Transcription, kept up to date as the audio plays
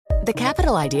The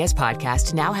Capital Ideas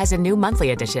Podcast now has a new monthly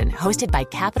edition hosted by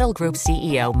Capital Group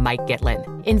CEO Mike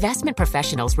Gitlin. Investment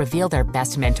professionals reveal their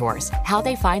best mentors, how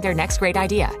they find their next great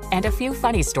idea, and a few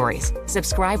funny stories.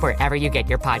 Subscribe wherever you get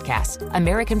your podcasts.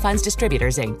 American Funds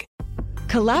Distributors, Inc.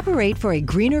 Collaborate for a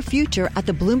greener future at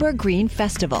the Bloomberg Green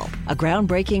Festival, a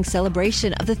groundbreaking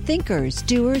celebration of the thinkers,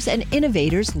 doers, and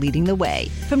innovators leading the way.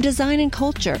 From design and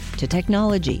culture to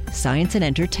technology, science, and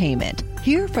entertainment.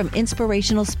 Hear from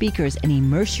inspirational speakers and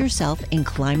immerse yourself in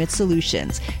climate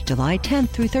solutions. July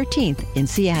 10th through 13th in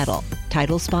Seattle.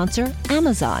 Title sponsor,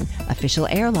 Amazon. Official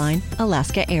airline,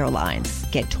 Alaska Airlines.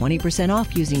 Get 20%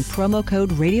 off using promo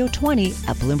code radio20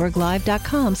 at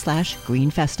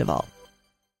bloomberglive.com/greenfestival.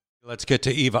 Let's get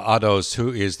to Eva Ottos,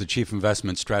 who is the Chief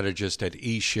Investment Strategist at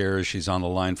eShares. She's on the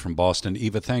line from Boston.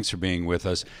 Eva, thanks for being with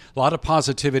us. A lot of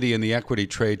positivity in the equity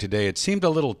trade today. It seemed a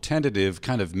little tentative,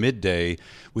 kind of midday.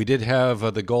 We did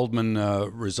have the Goldman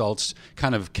results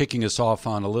kind of kicking us off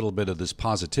on a little bit of this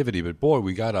positivity. But boy,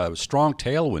 we got a strong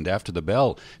tailwind after the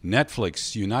bell.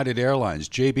 Netflix, United Airlines,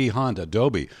 JB Hunt,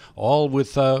 Adobe, all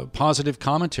with positive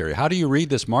commentary. How do you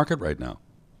read this market right now?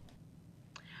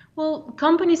 Well,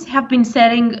 companies have been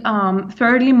setting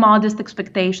fairly modest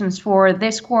expectations for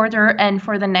this quarter and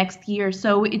for the next year,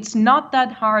 so it's not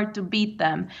that hard to beat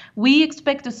them. We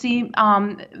expect to see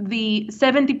the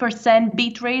 70%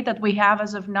 beat rate that we have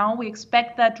as of now. We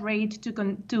expect that rate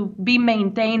to be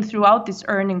maintained throughout this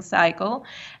earnings cycle,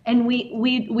 and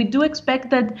we do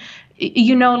expect that,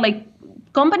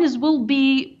 companies will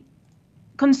be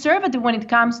conservative when it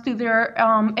comes to their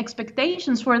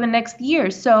expectations for the next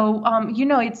year. So,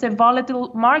 it's a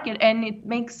volatile market, and it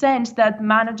makes sense that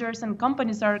managers and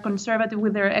companies are conservative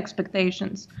with their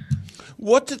expectations.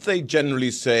 What are they generally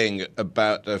saying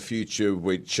about a future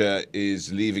which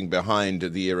is leaving behind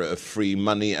the era of free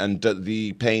money and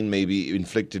the pain may be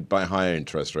inflicted by higher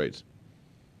interest rates?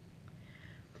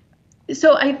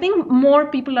 So I think more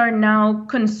people are now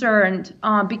concerned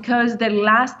because the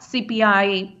last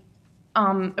CPI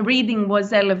reading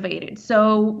was elevated.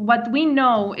 So what we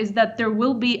know is that there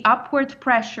will be upward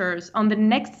pressures on the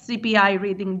next CPI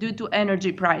reading due to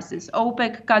energy prices.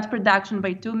 OPEC cut production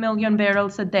by 2 million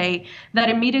barrels a day. That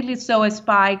immediately saw a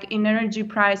spike in energy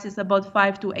prices about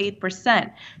 5 to 8%.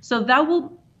 So that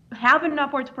will have an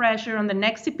upward pressure on the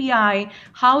next CPI.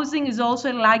 Housing is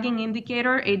also a lagging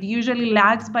indicator. It usually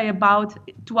lags by about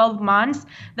 12 months.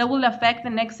 That will affect the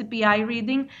next CPI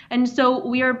reading. And so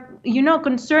we are,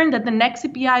 concerned that the next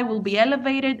CPI will be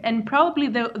elevated and probably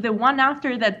the one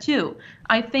after that too.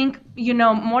 I think,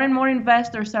 more and more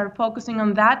investors are focusing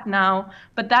on that now.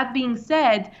 But that being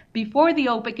said, before the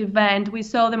OPEC event, we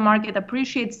saw the market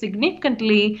appreciate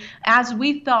significantly as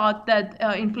we thought that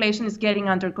inflation is getting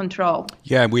under control.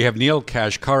 Yeah, we have Neil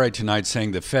Kashkari tonight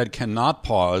saying the Fed cannot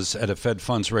pause at a Fed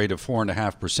funds rate of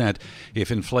 4.5%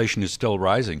 if inflation is still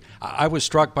rising. I was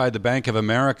struck by the Bank of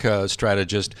America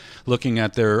strategist looking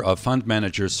at their fund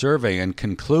manager survey and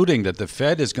concluding that the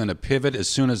Fed is going to pivot as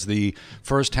soon as the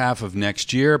first half of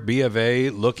next year. B of A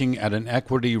looking at an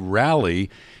equity rally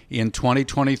in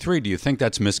 2023. Do you think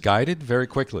that's misguided? Very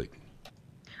quickly.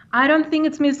 I don't think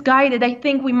it's misguided. I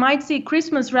think we might see a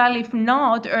Christmas rally, if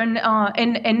not, or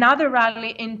another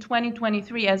rally in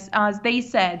 2023, as they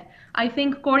said. I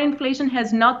think core inflation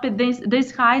has not been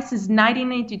this high since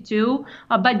 1982,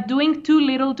 but doing too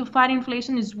little to fight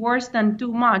inflation is worse than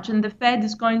too much, and the Fed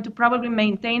is going to probably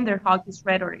maintain their hawkish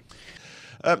rhetoric.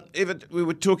 Eva, we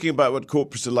were talking about what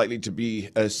corporates are likely to be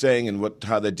saying and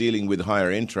how they're dealing with higher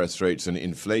interest rates and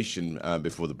inflation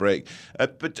before the break.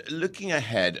 But looking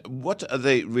ahead, what are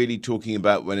they really talking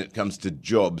about when it comes to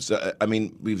jobs?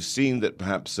 We've seen that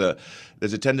perhaps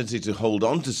there's a tendency to hold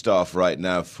on to staff right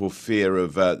now for fear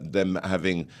of them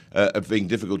being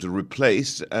difficult to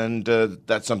replace. And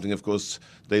that's something, of course,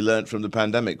 they learned from the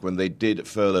pandemic when they did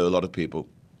furlough a lot of people.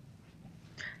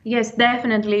 Yes,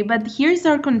 definitely. But here's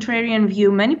our contrarian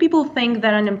view. Many people think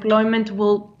that unemployment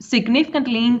will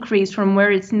significantly increase from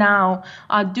where it's now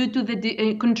due to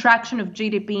the contraction of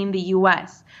GDP in the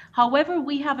U.S. However,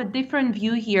 we have a different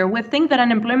view here. We think that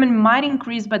unemployment might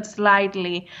increase, but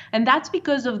slightly. And that's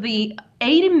because of the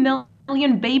 80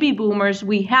 million baby boomers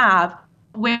we have,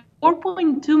 where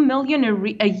 4.2 million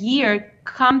a year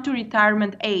come to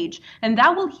retirement age, and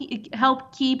that will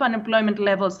help keep unemployment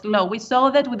levels low. We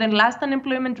saw that with the last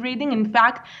unemployment reading. In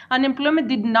fact, unemployment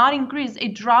did not increase.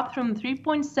 It dropped from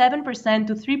 3.7%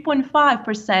 to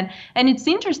 3.5%. And it's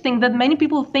interesting that many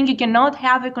people think you cannot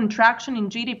have a contraction in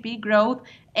GDP growth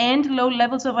and low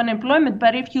levels of unemployment.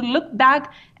 But if you look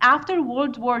back after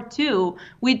World War II,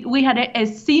 we had a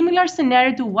similar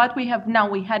scenario to what we have now.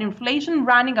 We had inflation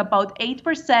running about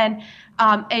 8%,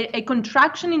 a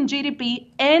contraction in GDP,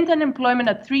 and unemployment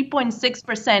at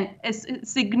 3.6%.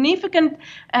 Significant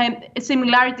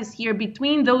similarities here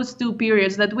between those two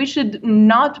periods that we should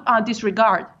not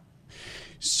disregard.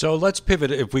 So let's pivot,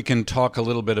 if we can talk a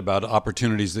little bit about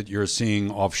opportunities that you're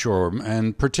seeing offshore,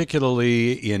 and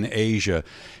particularly in Asia.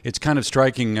 It's kind of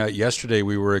striking. Yesterday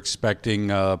we were expecting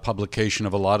publication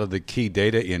of a lot of the key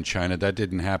data in China. That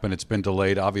didn't happen. It's been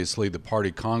delayed. Obviously, the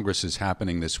Party Congress is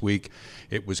happening this week.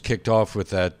 It was kicked off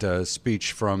with that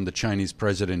speech from the Chinese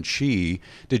President Xi.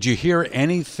 Did you hear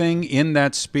anything in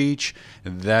that speech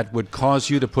that would cause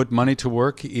you to put money to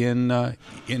work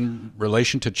in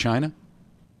relation to China?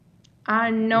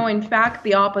 No, in fact,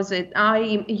 the opposite.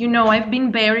 I've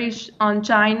been bearish on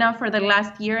China for the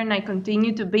last year, and I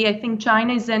continue to be. I think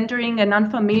China is entering an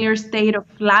unfamiliar state of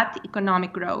flat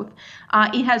economic growth.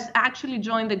 It has actually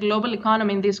joined the global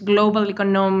economy in this global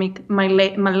economic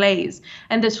malaise.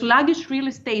 And the sluggish real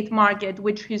estate market,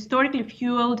 which historically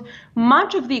fueled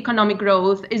much of the economic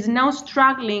growth, is now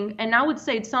struggling, and I would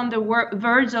say it's on the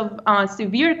verge of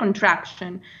severe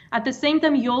contraction. At the same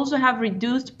time, you also have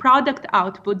reduced product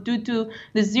output due to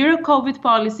the zero COVID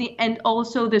policy and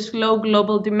also the slow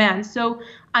global demand. So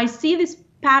I see this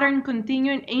pattern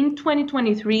continuing in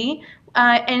 2023.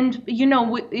 And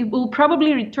it will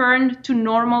probably return to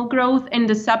normal growth in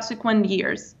the subsequent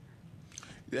years.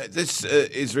 This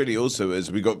is really also,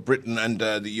 as we got Britain and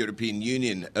the European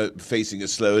Union facing a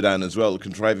slowdown as well,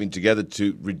 contriving together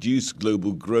to reduce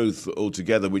global growth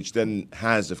altogether, which then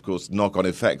has, of course, knock-on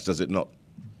effects, does it not?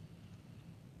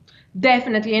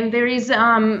 Definitely, and there is,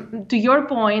 to your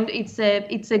point, it's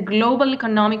a global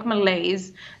economic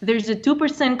malaise. There's a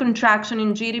 2% contraction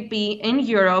in GDP in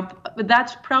Europe.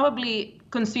 That's probably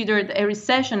considered a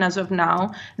recession as of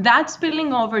now. That's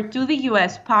spilling over to the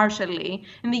U.S. partially.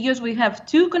 In the U.S., we have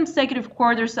 2 consecutive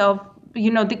quarters of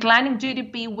declining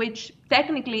GDP, which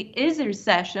technically is a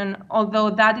recession, although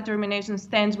that determination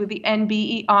stands with the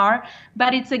NBER.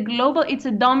 But it's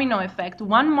a domino effect.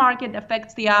 One market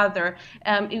affects the other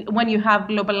when you have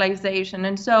globalization.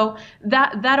 And so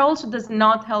that also does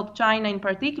not help China in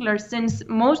particular, since a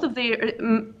lot of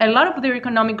their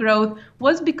economic growth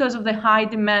was because of the high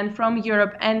demand from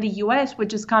Europe and the US,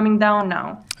 which is coming down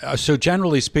now. So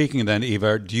generally speaking then,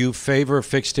 Eva, do you favor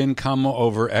fixed income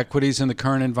over equities in the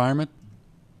current environment?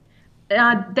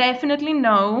 Definitely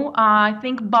no. I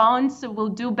think bonds will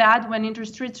do bad when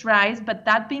interest rates rise. But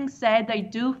that being said, I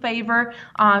do favor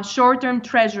short-term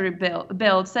treasury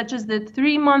bills, such as the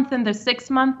 3-month and the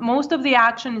 6-month. Most of the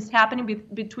action is happening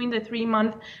between the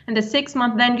 3-month and the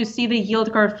 6-month. Then you see the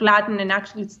yield curve flatten and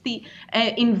actually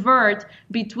invert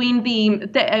between when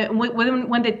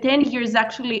the 10-year is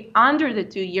actually under the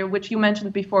 2-year, which you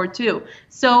mentioned before too.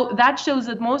 So that shows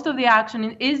that most of the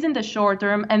action is in the short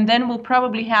term, and then we'll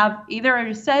probably have either a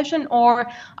recession or,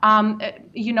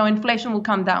 inflation will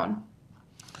come down.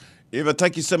 Eva,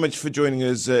 thank you so much for joining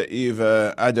us.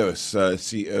 Eva Ados,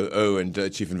 COO and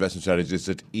Chief Investment Strategist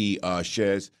at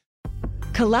iShares.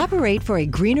 Collaborate for a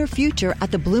greener future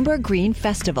at the Bloomberg Green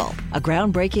Festival, a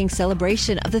groundbreaking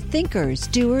celebration of the thinkers,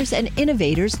 doers, and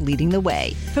innovators leading the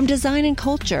way. From design and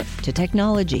culture to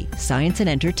technology, science, and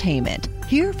entertainment.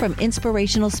 Hear from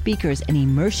inspirational speakers and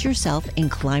immerse yourself in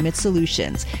climate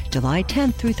solutions. July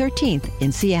 10th through 13th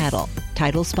in Seattle.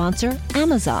 Title sponsor,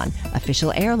 Amazon.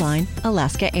 Official airline,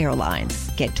 Alaska Airlines.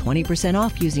 Get 20%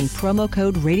 off using promo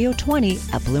code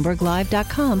radio20 at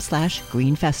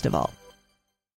BloombergLive.com/Green Festival.